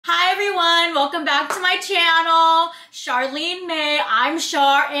welcome back to my channel. Charlene May, I'm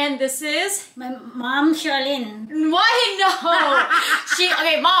Char, and this is... My mom, Charlene. Why? No.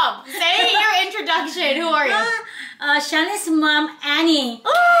 Okay, Mom, say your introduction. Who are you? Charlene's mom, Annie.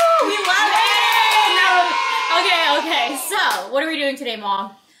 Oh, we love it. Okay, so what are we doing today,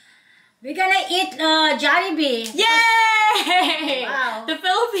 Mom? We're gonna eat Jolibee. Yay! Wow. The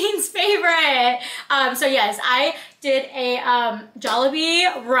Philippines' favorite. So yes, I did a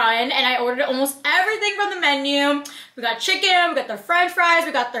Jollibee run and I ordered almost everything from the menu. We got chicken, we got their french fries,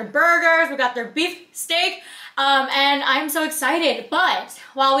 we got their burgers, we got their beef steak. And I'm so excited. But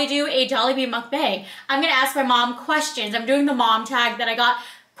while we do a Jollibee mukbang, I'm gonna ask my mom questions. I'm doing the mom tag that I got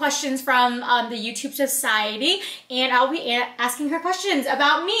questions from the YouTube Society, and I'll be asking her questions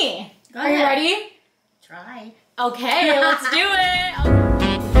about me. Are you ready? Try. Okay, let's do it.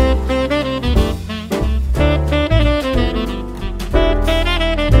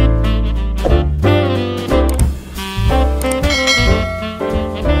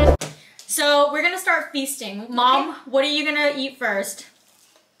 So we're gonna start feasting. Mom, what are you gonna eat first?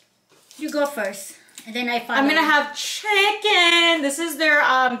 You go first, and then I follow. I'm gonna have chicken. This is their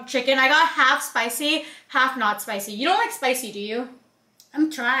chicken. I got half spicy, half not spicy. You don't like spicy, do you? I'm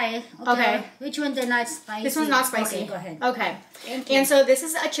try. Okay. Which one's not spicy? This one's not spicy. Okay, go ahead. Okay. Thank you. And so this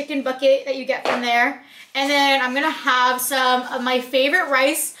is a chicken bucket that you get from there. And then I'm gonna have some of my favorite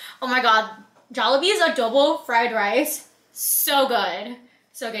rice. Oh my god, Jollibee's adobo fried rice. So good.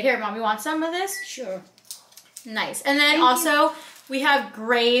 So good. Here, Mom, you want some of this? Sure. Nice. And then also we have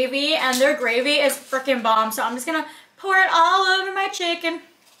gravy, and their gravy is freaking bomb. So I'm just gonna pour it all over my chicken.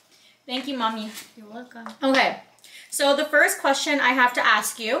 Thank you, Mommy. You're welcome. Okay. So the first question I have to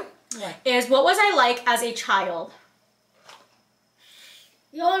ask you is, what was I like as a child?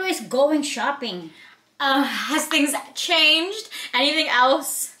 You're always going shopping. Has things changed? Anything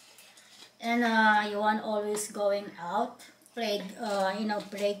else? And you want always going out, play,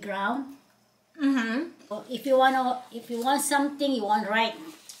 playground. If you want something, you want right.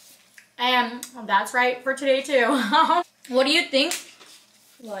 And that's right for today too. What do you think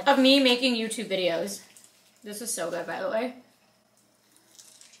of me making YouTube videos? This is so good, by the way.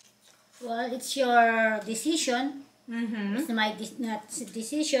 Well, it's your decision. Mm-hmm. It's my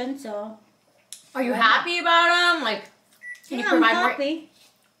decision, so... Are you happy about them? Like, can you provide I'm more? happy.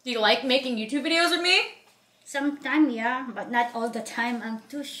 Do you like making YouTube videos with me? Sometimes, yeah, but not all the time. I'm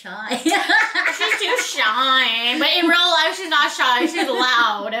too shy. She's too shy. But in real life, she's not shy. She's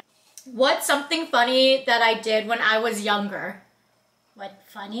loud. What's something funny that I did when I was younger? What,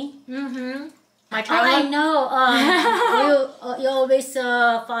 funny? Mm-hmm. My childhood? I know. You always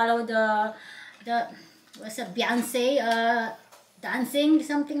follow the what's a Beyonce dancing,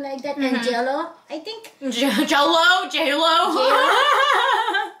 something like that, and Jello, I think. J-Lo.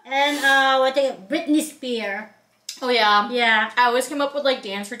 And what Britney Spears. Oh yeah. Yeah. I always came up with like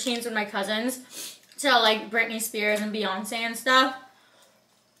dance routines with my cousins to like Britney Spears and Beyonce and stuff.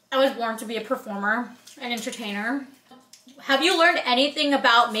 I was born to be a performer and entertainer. Have you learned anything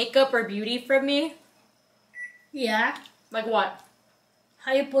about makeup or beauty from me? Yeah. Like what?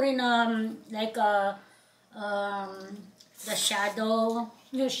 How you put in like the shadow.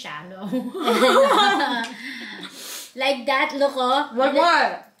 The shadow. Like that, look, oh.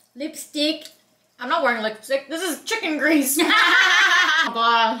 What? Lipstick. I'm not wearing lipstick. This is chicken grease. Oh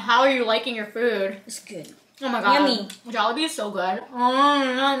god, how are you liking your food? It's good. Oh my god. Yummy. Jollibee is so good.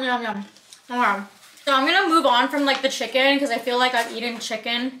 Yum, yum, yum. Okay. So I'm gonna move on from like the chicken because I feel like I've eaten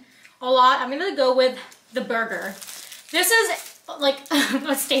chicken a lot. I'm gonna go with the burger. This is like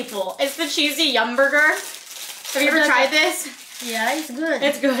a staple. It's the cheesy yum burger. Have you ever tried this? Yeah, it's good.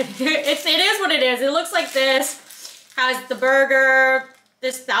 It's good. It is what it is. It looks like this. Has the burger,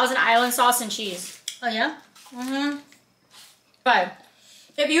 this Thousand Island sauce and cheese. Oh yeah? Mm-hmm. But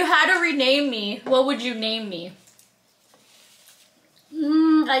if you had to rename me, what would you name me?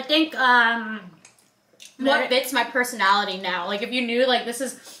 I think what fits my personality now? Like if you knew like this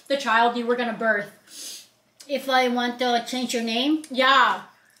is the child you were gonna birth. If I want to change your name? Yeah.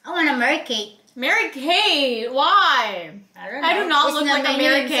 I want to Mary Kate. Mary Kate? Why? I don't know. I do not look like a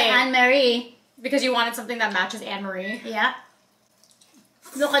Mary Kate. Anne Marie. Because you wanted something that matches Anne Marie. Yeah.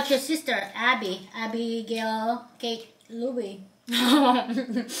 Look at your sister, Abby. Abigail Kate Louie.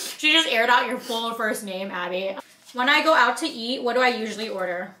 She just aired out your full first name, Abby. When I go out to eat, what do I usually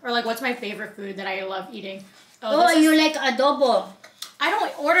order? Or like, what's my favorite food that I love eating? You like adobo. I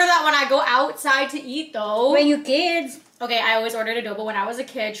don't order that when I go outside to eat though. When you kids. Okay, I always ordered adobo when I was a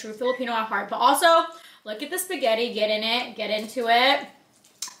kid. True Filipino at heart. But also, look at the spaghetti. Get in it. Get into it.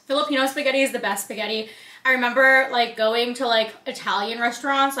 Filipino spaghetti is the best spaghetti. I remember like going to like Italian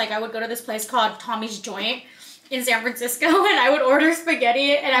restaurants. Like I would go to this place called Tommy's Joint in San Francisco, and I would order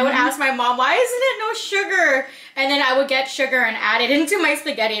spaghetti, and I would ask my mom, why isn't it no sugar? And then I would get sugar and add it into my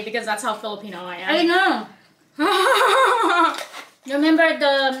spaghetti because that's how Filipino I am. I know. You remember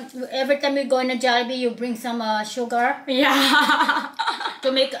every time you go in a Jollibee, you bring some sugar? Yeah. To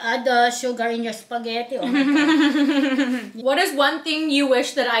add the sugar in your spaghetti. Oh my God. What is one thing you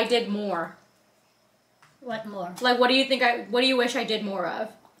wish that I did more? What more? Like, what do you wish I did more of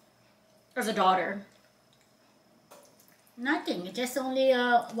as a daughter? Nothing. It's just only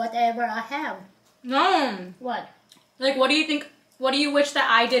whatever I have. No. What? Like, what do you wish that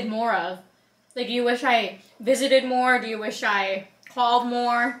I did more of? Like, do you wish I visited more? Do you wish I called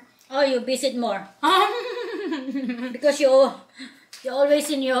more? Oh, you visit more. Because you're always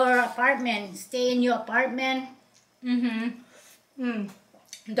in your apartment. Stay in your apartment.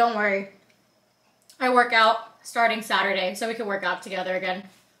 Don't worry. I work out starting Saturday, so we can work out together again.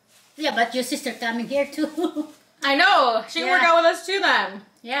 Yeah, but your sister coming here too. I know. She can work out with us too then.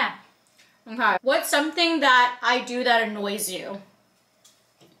 Yeah. Okay. What's something that I do that annoys you?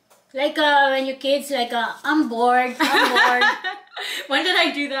 Like when your kids like I'm bored. When did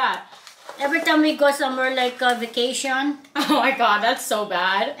I do that? Every time we go somewhere like vacation. Oh my God, that's so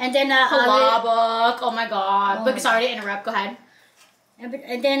bad. And then Palabok. Oh my God. But sorry to interrupt. Go ahead.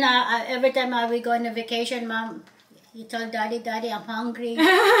 And then every time we go on a vacation, Mom, you tell Daddy, I'm hungry.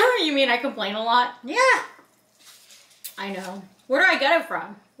 You mean I complain a lot? Yeah. I know. Where do I get it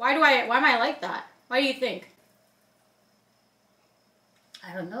from? Why am I like that? Why do you think?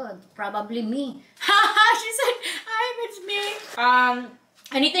 I don't know. Probably me. She said, it's me.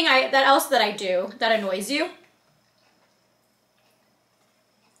 Anything else that I do that annoys you?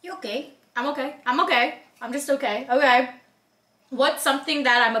 You okay? I'm okay. I'm just okay. Okay. What's something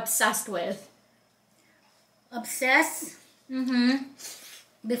that I'm obsessed with? Obsessed?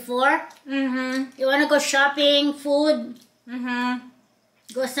 Before? You wanna go shopping, food?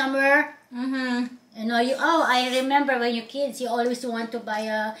 Go somewhere? You know, I remember when you're kids, you always want to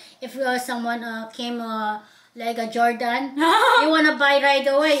buy if someone came like a Jordan, you want to buy right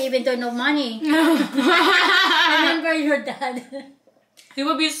away even though no money. Remember your dad? He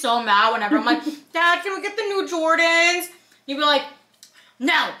would be so mad whenever I'm like, Dad, can we get the new Jordans? He'd be like,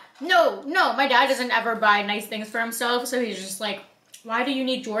 no. My dad doesn't ever buy nice things for himself, so he's just like, why do you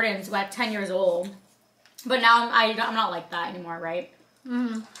need Jordans at 10 years old? But now I'm not like that anymore, right?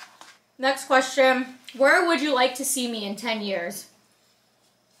 Next question. Where would you like to see me in 10 years?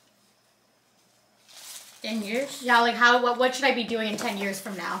 10 years? Yeah, like what should I be doing in 10 years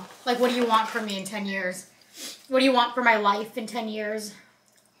from now? Like, what do you want from me in 10 years? What do you want for my life in 10 years?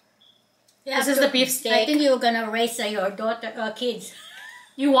 Yeah, this is the beef steak. I think you're gonna raise your kids.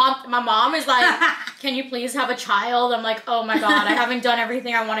 You want, my mom is like, can you please have a child? I'm like, oh my God, I haven't done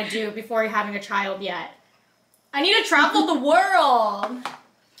everything I want to do before having a child yet. I need to travel the world.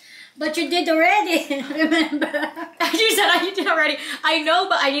 But you did already, remember? She said I did already. I know,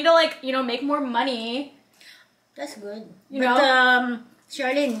 but I need to make more money. That's good. You know?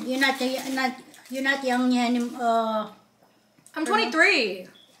 Charlene, you're not young anymore. I'm 23.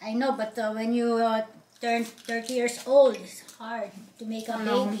 I know, but when you turn 30 years old, it's hard to make a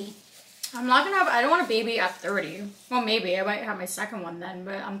baby. I'm not gonna have. I don't want a baby at 30. Well, maybe I might have my second one then,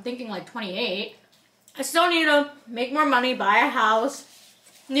 but I'm thinking like 28. I still need to make more money, buy a house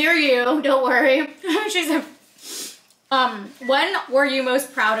near you. Don't worry. She said, when were you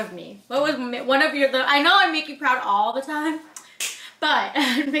most proud of me? What was one of your? I know I make you proud all the time, but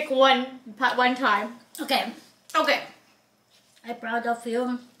pick one time. Okay. Okay. I'm proud of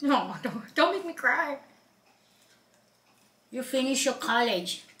you. No, don't make me cry. You finish your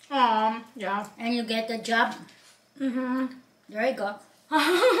college. Yeah. And you get a job. There you go.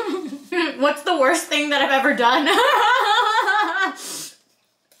 What's the worst thing that I've ever done?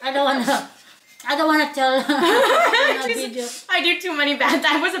 I don't wanna tell. I do too many bad.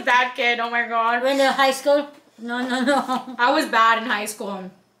 I was a bad kid. Oh my God. When in high school? No. I was bad in high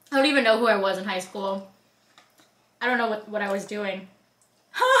school. I don't even know who I was in high school. I don't know what I was doing.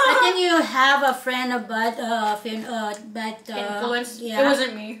 I think you have a friend of bad influence. Yeah. It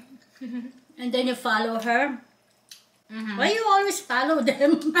wasn't me. And then you follow her. Why you always follow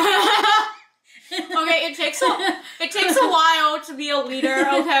them? Okay, it takes a while to be a leader.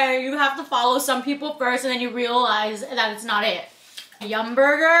 Okay, you have to follow some people first, and then you realize that it's not it. Yum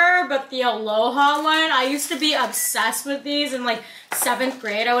Burger, but the Aloha one. I used to be obsessed with these in like 7th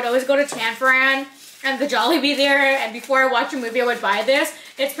grade. I would always go to Tanforan and the Jolibee there, and before I watch a movie, I would buy this.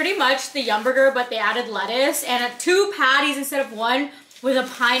 It's pretty much the Yum Burger, but they added lettuce and 2 patties instead of 1 with a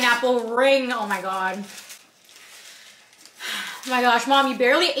pineapple ring. Oh my God. my gosh, Mom, you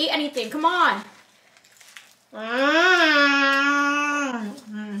barely ate anything. Come on.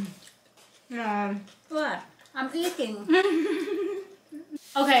 What? I'm eating.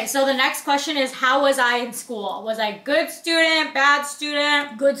 Okay, so the next question is, how was I in school? Was I good student, bad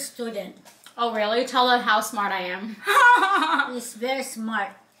student? Good student. Oh, really? Tell them how smart I am. He's very smart.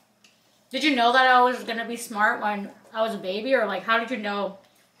 Did you know that I was going to be smart when I was a baby? Or like, how did you know?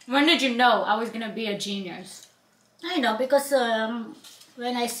 When did you know I was going to be a genius? I know because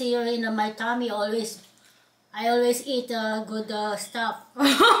when I see you in my tummy, I always eat good stuff.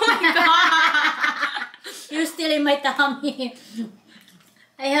 Oh my God. You're still in my tummy.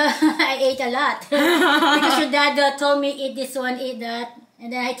 I ate a lot because your dad told me eat this one, eat that,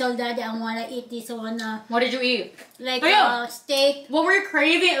 and then I told Daddy I want to eat this one. What did you eat? Like yeah. Steak. What were your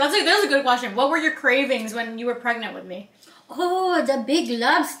cravings? That's a good question. What were your cravings when you were pregnant with me? Oh, the big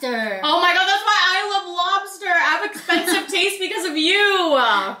lobster. Oh my God, that's why I love lobster. I have expensive taste because of you.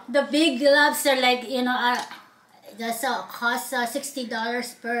 The big lobster, like, you know, that's costs $60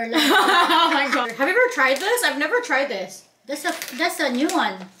 per lobster. Oh my God. Have you ever tried this? I've never tried this. That's a new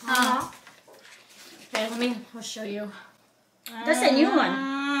one. Okay, I'll show you. That's a new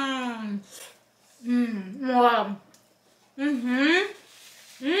one. Wow.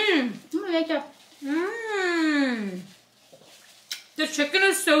 The chicken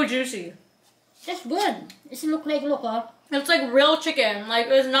is so juicy. That's good. It look, It's like real chicken. Like,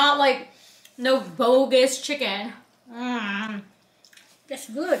 it's not like no bogus chicken. That's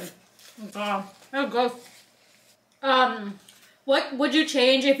good. Wow. That's good. What would you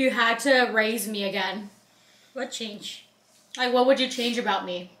change if you had to raise me again? What change? Like, what would you change about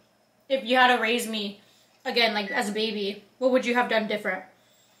me? If you had to raise me again, like, as a baby, what would you have done different?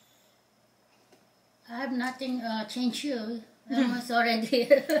 I have nothing change you. It's already. She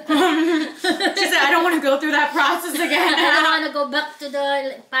said, I don't want to go through that process again. I don't want to go back to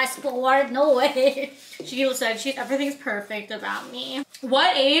the fast forward. No way. She said everything's perfect about me.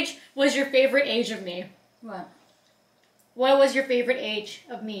 What age was your favorite age of me? What? What was your favorite age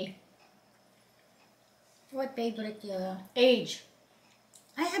of me? What favorite age?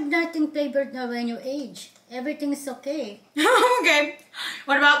 I have nothing favorite when you age. Everything's okay. Okay.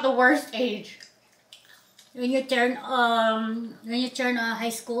 What about the worst age? When you turn high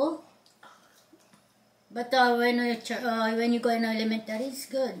school. But when you go in elementary, it's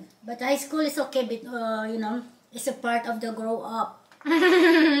good. But high school is okay, but you know, it's a part of the grow up.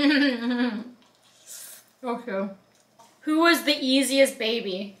 Okay. Who was the easiest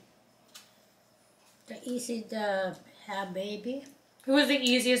baby? The have baby. Who was the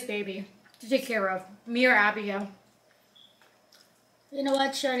easiest baby to take care of? Me or Abigail? You know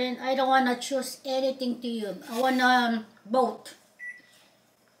what, Sharon? I don't want to choose anything to you. I want both.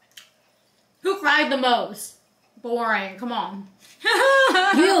 Who cried the most? Boring. Come on.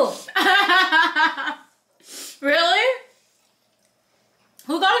 You. Really?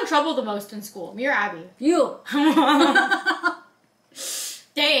 Who got in trouble the most in school? Me or Abby? You.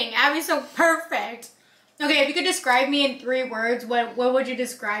 Dang, Abby's so perfect. Okay, if you could describe me in 3 words, what would you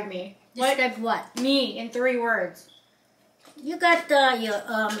describe me? Describe what? Me in 3 words. You got your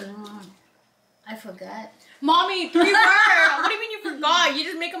I forgot. Mommy, 3 words. What do you mean you forgot? You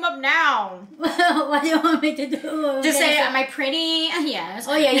just make them up now. What do you want me to do? Just say, am I pretty? Yes.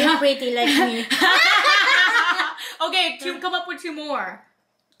 Oh yeah, you're pretty like me. Okay, come up with 2 more.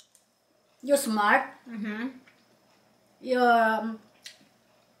 You're smart. You're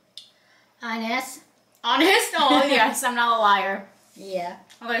honest. Honest? Oh yes, I'm not a liar. Yeah.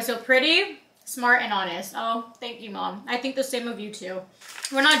 Okay, so pretty, smart, and honest. Oh, thank you, Mom. I think the same of you too.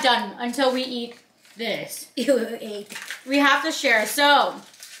 We're not done until we eat this. You ate. We have to share. So,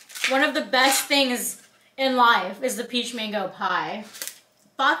 one of the best things in life is the peach mango pie.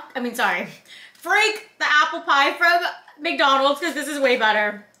 Freak the apple pie from McDonald's because this is way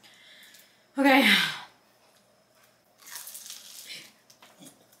better. Okay.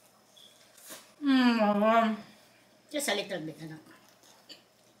 Just a little bit.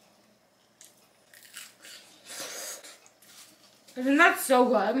 Isn't that so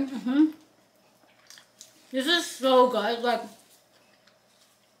good? This is so good. Like,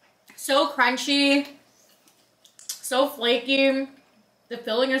 so crunchy, so flaky. The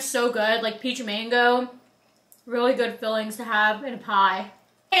filling is so good. Like peach mango. Really good fillings to have in a pie.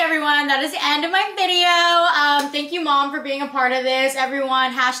 Hey everyone, that is the end of my video. Thank you, Mom, for being a part of this.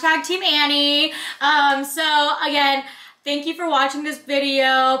 Everyone, #Team Annie. So again, Thank you for watching this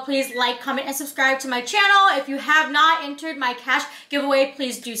video. Please like, comment, and subscribe to my channel. If you have not entered my cash giveaway,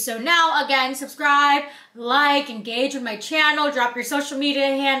 please do so now. Again, subscribe, like, engage with my channel, drop your social media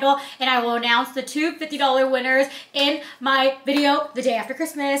handle, and I will announce the two $50 winners in my video the day after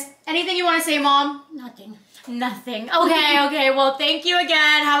Christmas. Anything you want to say, Mom? Nothing. Nothing. Okay, okay. Well, thank you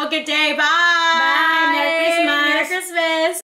again. Have a good day. Bye.